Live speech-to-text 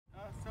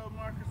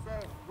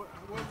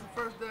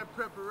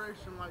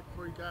preparation like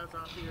for you guys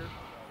out here?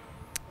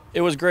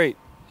 It was great.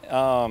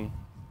 The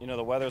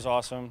weather's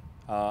awesome.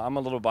 I'm a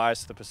little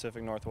biased to the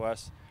Pacific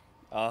Northwest.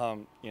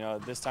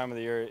 This time of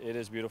the year it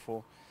is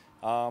beautiful,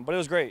 but it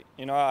was great.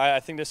 I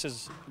think this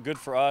is good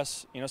for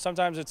us.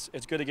 Sometimes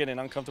it's good to get in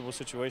uncomfortable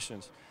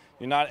situations.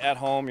 You're not at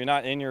home. You're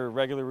not in your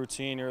regular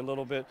routine. You're a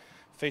little bit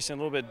facing a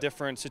little bit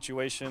different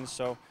situations.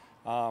 So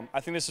I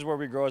think this is where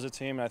we grow as a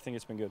team, and I think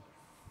it's been good.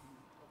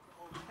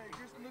 Hey,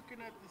 just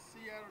looking at the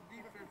Seattle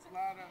defense, a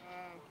lot of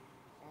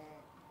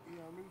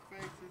new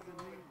faces and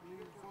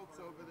new folks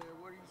over there.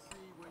 What do you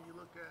see when you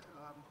look at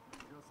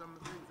some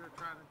of the things they're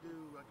trying to do?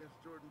 I guess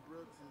Jordan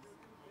Brooks is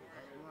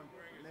one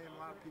name a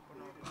lot of people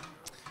know about.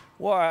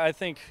 Well, I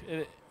think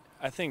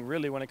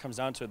really when it comes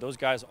down to it, those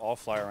guys all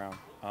fly around.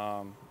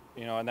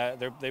 And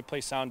they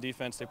play sound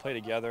defense. They play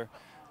together.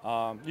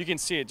 You can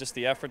see it, just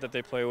the effort that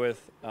they play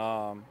with.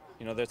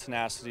 Their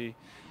tenacity.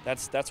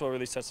 That's what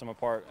really sets them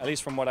apart, at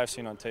least from what I've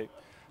seen on tape.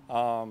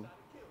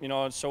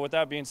 So with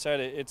that being said,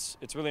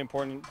 it's really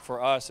important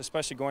for us,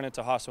 especially going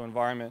into a hostile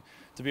environment,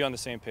 to be on the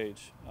same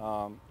page.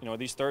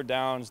 These third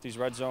downs, these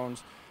red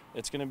zones,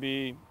 it's going to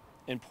be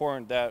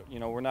important that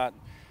we're not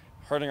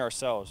hurting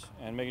ourselves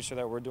and making sure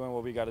that we're doing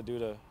what we got to do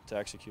to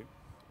execute.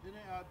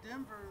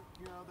 Denver,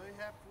 they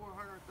have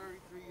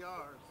 433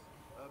 yards,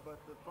 but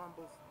the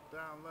fumbles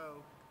down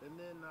low, and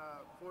then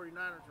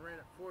 49ers ran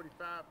it 45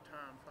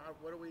 times.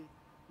 What do we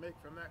make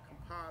from that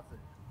composite?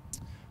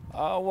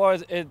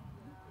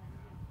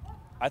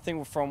 I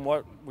think from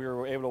what we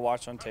were able to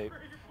watch on tape,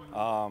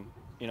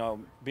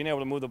 being able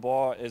to move the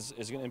ball is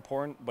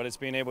important, but it's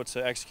being able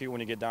to execute when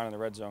you get down in the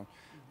red zone.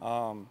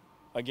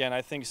 Again,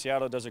 I think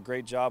Seattle does a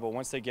great job, but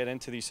once they get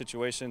into these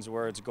situations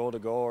where it's goal to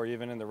goal or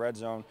even in the red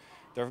zone,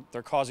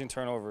 they're causing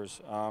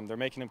turnovers. They're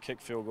making them kick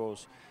field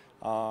goals.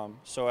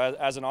 So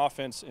as an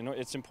offense,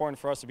 it's important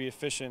for us to be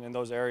efficient in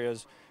those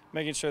areas,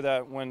 making sure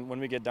that when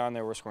we get down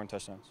there, we're scoring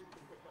touchdowns.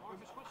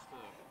 Marcus, what's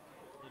the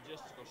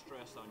logistical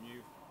stress on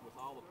you with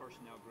all the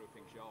personnel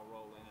groupings y'all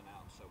roll in and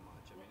out so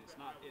much? I mean,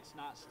 it's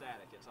not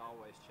static. It's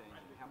always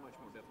changing. How much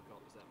more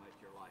difficult does that make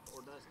your life,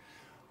 or does it?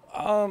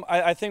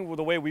 I think with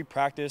the way we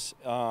practice,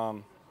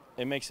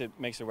 it makes it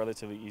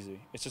relatively easy.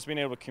 It's just being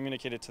able to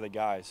communicate it to the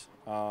guys,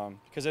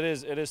 because it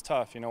is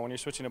tough. When you're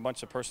switching a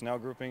bunch of personnel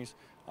groupings,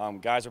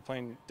 guys are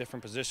playing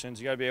different positions.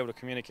 You got to be able to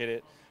communicate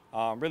it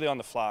really on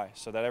the fly,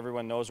 so that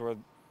everyone knows where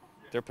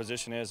their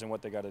position is and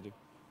what they got to do.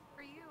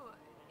 For you,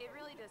 it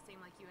really does seem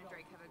like you and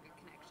Drake have a good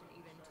connection,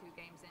 even 2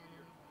 games in.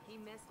 And he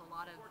missed a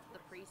lot of the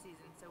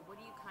preseason. So what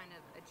do you kind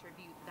of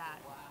attribute that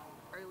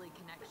early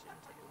connection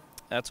to?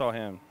 That's all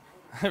him.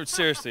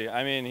 Seriously,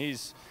 I mean,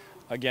 he's,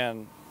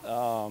 again,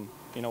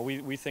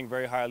 we think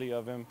very highly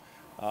of him.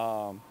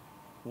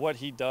 What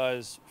he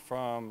does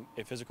from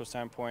a physical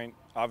standpoint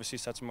obviously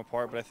sets him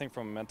apart, but I think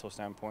from a mental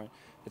standpoint,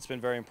 it's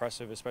been very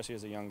impressive, especially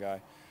as a young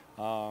guy.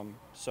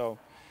 So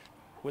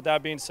with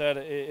that being said,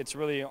 it's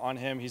really on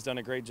him. He's done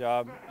a great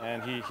job,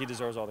 and he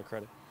deserves all the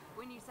credit.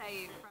 When you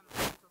say from a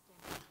mental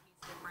standpoint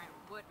he's different,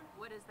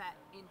 what does that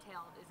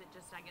entail? Is it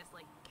just, I guess,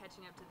 like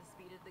catching up to the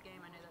speed of the game?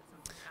 I know that's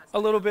something that's a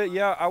little bit,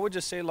 yeah. I would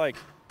just say, like,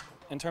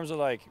 in terms of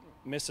like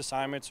missed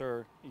assignments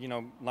or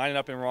lining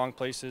up in wrong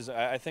places,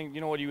 I think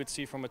what you would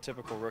see from a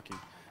typical rookie.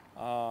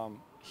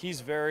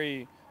 He's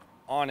very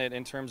on it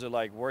in terms of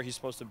like where he's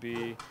supposed to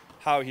be,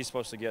 how he's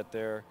supposed to get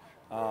there,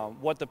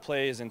 what the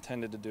play is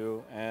intended to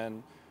do,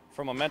 and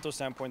from a mental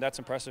standpoint, that's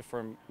impressive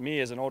for me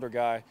as an older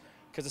guy,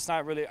 because it's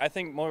not really. I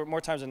think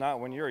more times than not,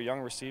 when you're a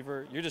young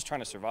receiver, you're just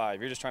trying to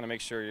survive. You're just trying to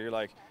make sure you're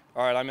like,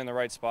 all right, I'm in the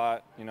right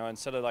spot,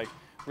 instead of like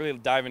really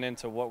diving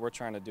into what we're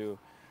trying to do.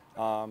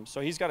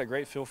 So he's got a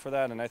great feel for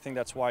that, and I think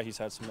that's why he's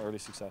had some early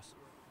success.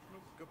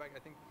 Go back, I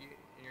think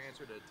in your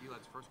answer to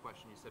D-Led's first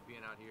question, you said being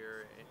out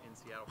here in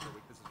Seattle for a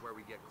week, this is where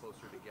we get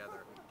closer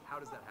together. How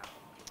does that happen?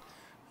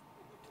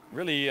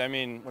 Really, I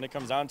mean, when it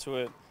comes down to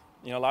it,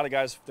 a lot of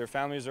guys, their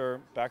families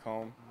are back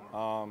home.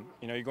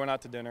 You're going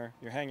out to dinner,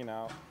 you're hanging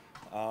out.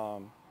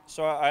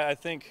 So I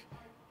think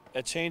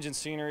a change in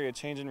scenery, a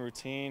change in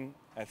routine,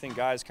 I think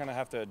guys kind of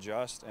have to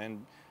adjust,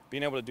 and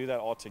being able to do that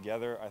all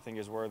together, I think,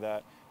 is where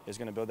that is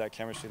going to build that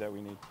chemistry that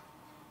we need.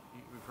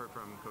 We've heard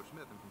from Coach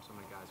Smith and from so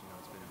many guys,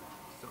 it's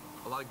been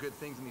a lot of good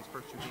things in these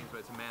first 2 games,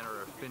 but it's a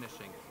matter of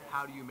finishing.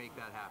 How do you make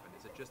that happen?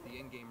 Is it just the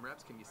in-game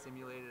reps? Can you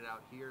simulate it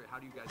out here? How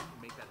do you guys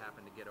make that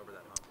happen to get over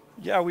that hump?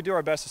 Yeah, we do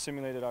our best to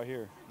simulate it out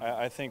here.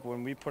 I think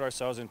when we put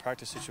ourselves in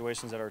practice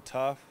situations that are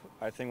tough,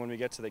 I think when we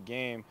get to the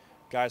game,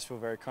 guys feel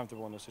very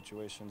comfortable in those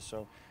situations.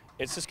 So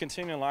it's just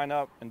continuing to line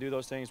up and do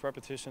those things.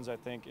 Repetitions, I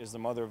think, is the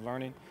mother of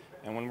learning.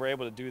 And when we're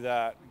able to do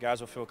that,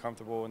 guys will feel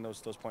comfortable, and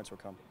those points will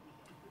come.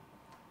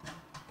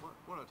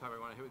 One other topic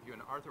I want to hit with you,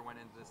 and Arthur went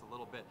into this a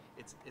little bit.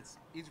 It's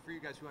easy for you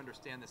guys who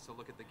understand this to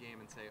look at the game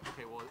and say,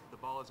 okay, well, the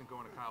ball isn't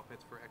going to Kyle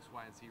Pitts for X, Y,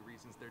 and Z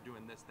reasons. They're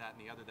doing this, that,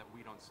 and the other that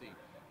we don't see.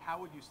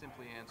 How would you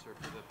simply answer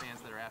for the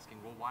fans that are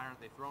asking, well, why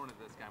aren't they throwing at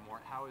this guy more?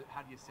 How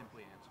do you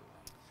simply answer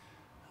that?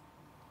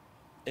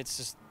 It's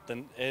just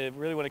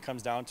really what it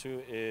comes down to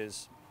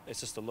is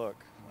it's just a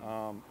look.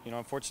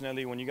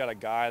 Unfortunately, when you got a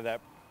guy that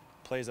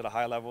plays at a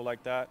high level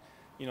like that,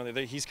 you know,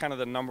 he's kind of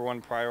the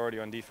 #1 priority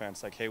on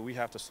defense. Like, hey, we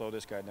have to slow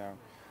this guy down.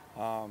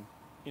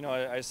 You know,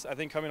 I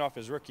think coming off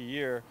his rookie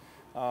year,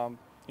 you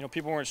know,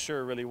 people weren't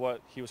sure really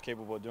what he was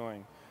capable of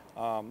doing.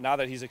 Now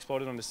that he's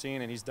exploded on the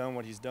scene and he's done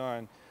what he's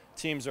done,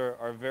 teams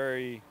are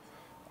very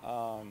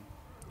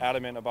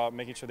adamant about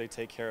making sure they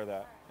take care of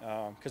that.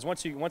 Because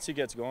once he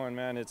gets going,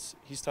 man,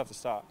 he's tough to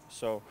stop.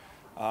 So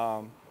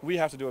we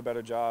have to do a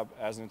better job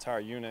as an entire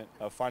unit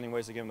of finding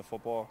ways to get him the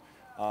football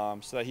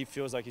so that he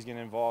feels like he's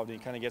getting involved and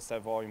he kind of gets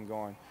that volume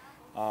going.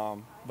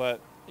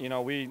 But you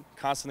know, we're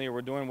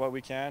doing what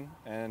we can,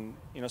 and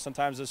you know,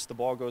 sometimes the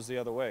ball goes the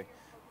other way.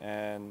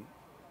 And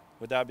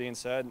with that being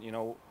said, you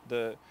know,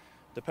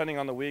 depending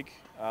on the week,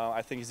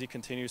 I think as he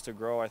continues to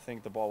grow, I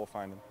think the ball will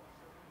find him.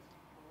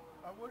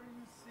 What do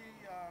you see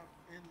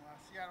in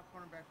Seattle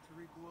cornerback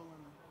Tariq Woolen,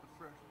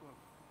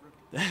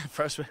 the rookie?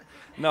 Freshman?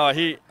 No,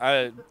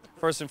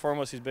 first and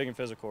foremost, he's big and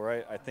physical,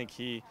 right? I think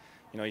he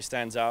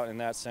stands out in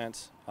that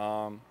sense.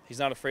 He's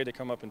not afraid to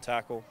come up and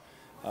tackle.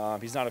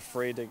 He's not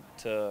afraid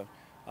to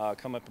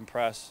come up and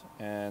press,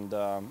 and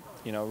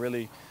you know,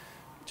 really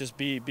just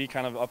be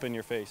kind of up in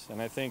your face.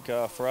 And I think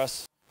for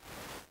us,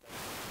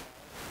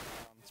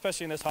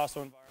 especially in this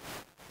hostile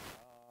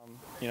environment,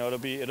 you know, it'll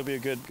be a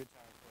good time for us.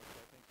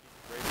 I think he's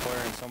a great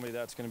player and somebody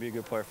that's going to be a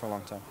good player for a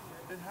long time.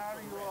 And how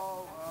do you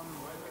all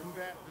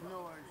combat the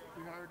noise?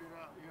 We heard it,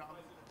 you know,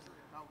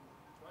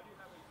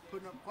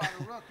 putting up quite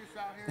a ruckus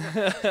out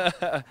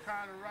here,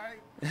 kind of right.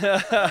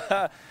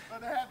 But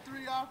they had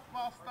 3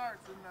 false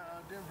starts in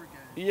the Denver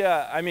game.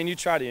 Yeah, I mean, you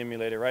try to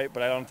emulate it, right?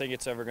 But I don't think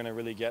it's ever going to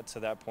really get to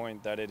that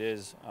point that it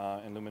is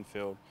in Lumen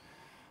Field.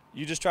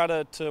 You just try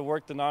to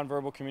work the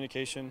nonverbal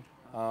communication,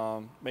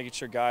 making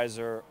sure guys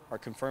are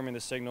confirming the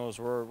signals.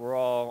 We're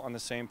all on the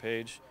same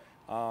page.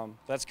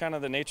 That's kind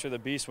of the nature of the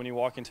beast when you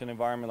walk into an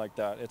environment like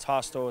that. It's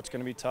hostile. It's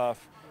going to be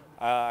tough.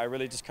 It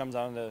really just comes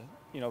down to,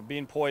 you know,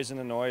 being poised in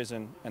the noise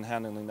and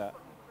handling that.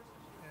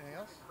 Anything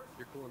else?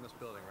 You're cool in this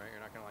building, right?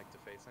 You're not going to like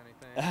deface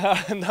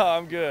anything? No,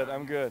 I'm good.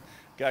 I'm good.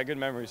 Got good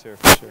memories here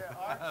for sure.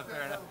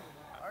 Yeah,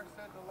 Art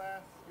said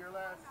your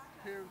last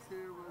appearance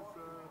here was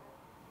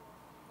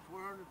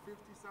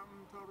 450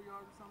 something total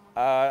yards or something.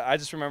 I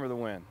just remember the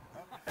win.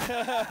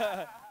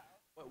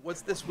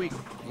 What's this week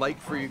like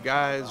for you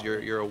guys?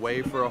 You're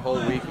away for a whole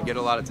week. You get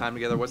a lot of time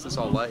together. What's this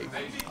all like?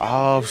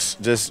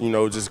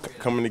 Just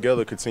coming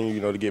together, continue,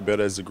 to get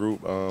better as a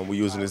group. We're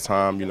using this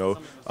time,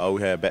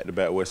 we had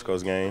back-to-back West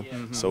Coast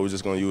game, so we're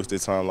just gonna use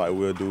this time like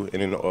we'll do.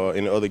 And in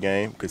the other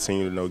game,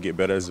 continue to get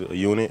better as a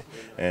unit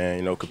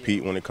and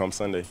compete when it comes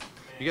Sunday.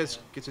 You guys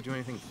get to do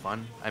anything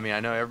fun? I mean, I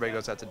know everybody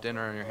goes out to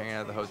dinner and you're hanging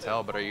out at the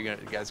hotel, but you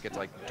guys get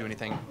to do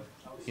anything?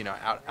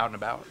 Out and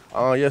about?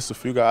 Yes, a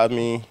few guys. I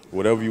mean,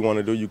 whatever you want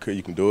to do, you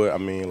can do it. I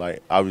mean,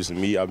 obviously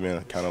me, I've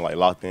been kind of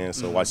locked in,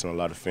 so watching a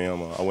lot of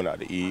film. I went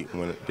out to eat,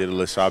 did a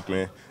little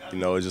shopping.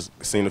 Just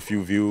seen a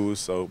few views.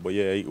 So, but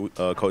yeah,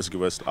 coach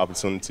give us the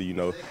opportunity,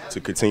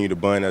 to continue to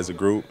bond as a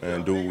group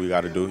and do what we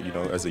got to do,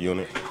 as a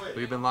unit.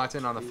 We've been locked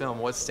in on the film.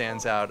 What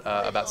stands out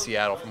about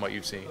Seattle from what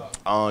you've seen?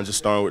 Just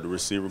starting with the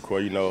receiver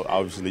core.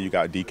 Obviously you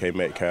got DK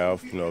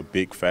Metcalf,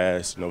 big,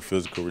 fast,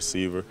 physical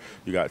receiver.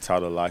 You got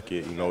Tyler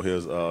Lockett.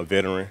 He's a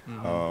veteran.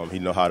 He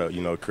know how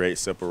to, create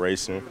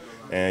separation.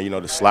 And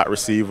the slot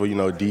receiver,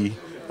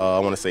 I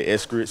want to say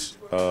Eskridge,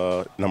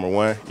 number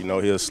 1.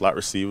 He's a slot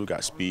receiver,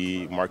 got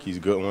speed, Marquise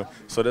Goodwin.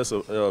 So that's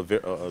a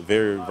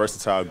very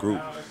versatile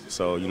group.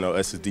 So,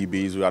 us as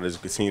DBs, we got to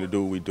continue to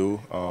do what we do,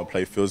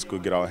 play physical,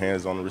 get our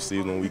hands on the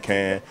receiver when we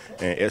can,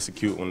 and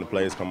execute when the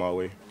plays come our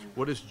way.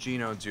 What does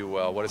Geno do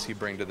well? What does he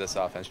bring to this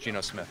offense?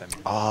 Geno Smith, I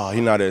mean.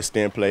 He know how to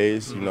extend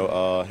plays. He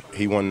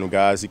one of them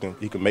guys. He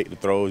can make the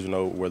throws.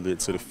 Whether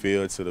it's to the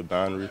field, to the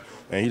boundary,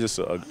 and he's just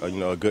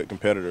a good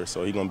competitor.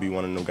 So he's gonna be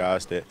one of them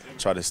guys that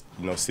try to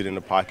sit in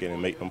the pocket and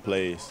make them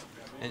plays.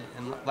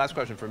 And last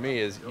question for me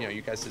is,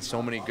 you guys did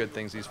so many good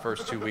things these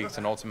first 2 weeks,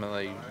 and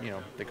ultimately,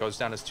 it goes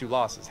down as 2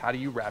 losses. How do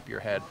you wrap your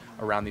head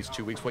around these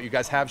 2 weeks? What you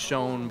guys have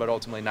shown, but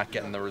ultimately not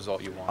getting the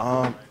result you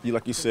want.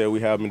 Like you said,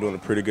 we have been doing a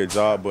pretty good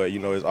job, but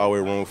there's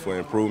always room for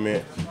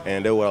improvement,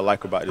 and that's what I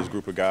like about this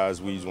group of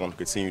guys. We just want to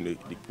continue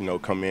to,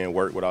 come in,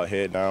 work with our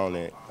head down,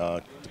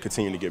 and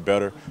continue to get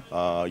better.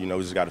 We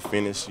just got to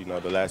finish.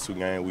 The last 2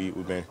 games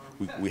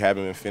we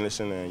haven't been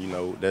finishing,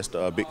 and that's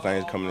the big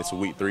thing coming into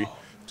week 3.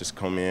 Just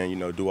come in,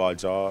 do our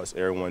jobs.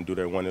 Everyone do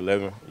their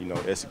 111,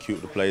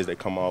 execute the plays that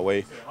come our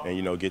way,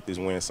 and, get this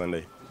win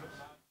Sunday.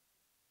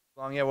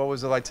 Yeah, what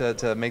was it like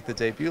to make the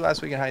debut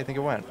last week, and how do you think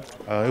it went?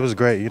 It was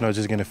great,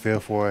 just getting a feel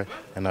for it,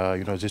 and,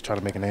 just trying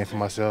to make a name for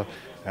myself.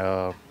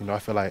 I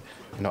feel like,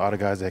 all the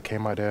guys that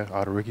came out there,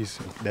 all the rookies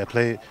that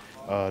played,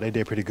 they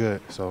did pretty good,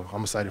 so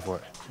I'm excited for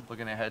it.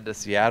 Looking ahead to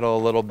Seattle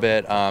a little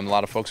bit, a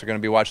lot of folks are going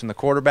to be watching the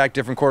quarterback,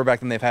 different quarterback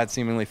than they've had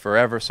seemingly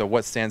forever, so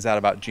what stands out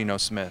about Geno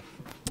Smith?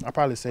 I'd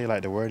probably say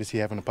the word is he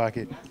have in the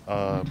pocket,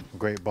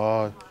 great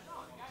ball,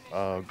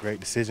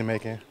 great decision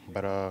making,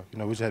 but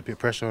we just had to put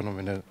pressure on him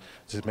and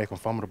just make him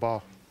fumble the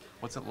ball.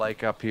 What's it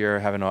like up here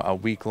having a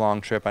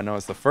week-long trip? I know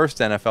it's the first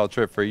NFL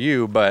trip for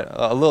you, but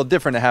a little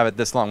different to have it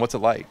this long. What's it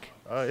like?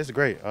 It's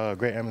great.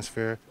 Great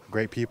atmosphere,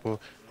 great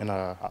people, and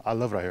I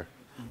love it out here.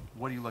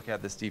 What do you look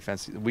at this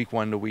defense week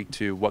 1 to week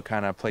 2? What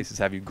kind of places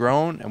have you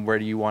grown, and where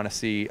do you want to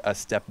see a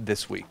step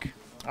this week?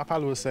 I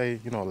probably would say,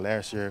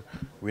 last year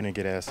we didn't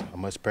get as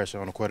much pressure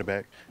on the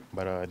quarterback,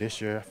 but this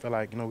year I feel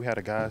like, we had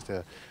the guys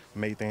to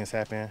make things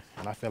happen,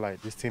 and I feel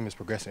like this team is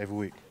progressing every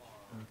week.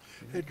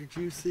 Hey, did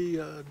you see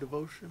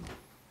Devotion?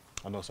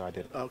 I know, so I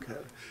did. Okay.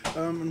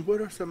 And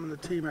what are some of the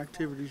team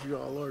activities you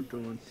all are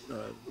doing?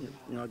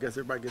 I guess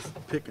everybody gets to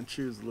pick and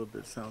choose a little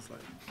bit, sounds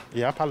like.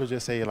 Yeah, I probably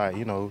just say, like,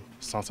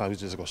 sometimes we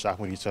just go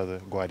shopping with each other,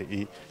 go out to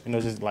eat,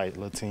 just like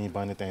little team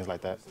bonding, things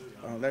like that.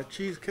 That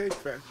Cheesecake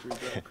Factory,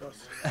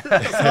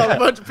 I saw a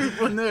bunch of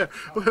people in there.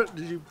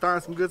 Did you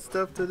find some good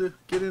stuff to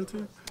get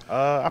into?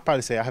 I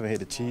probably say I haven't hit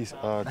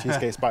the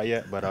cheesecake spot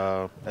yet,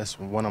 but that's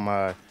one of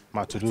my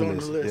to-do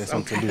lists. Yeah,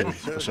 some to-do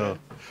lists for sure.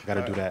 Got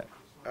to do that.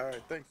 All right,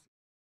 thanks.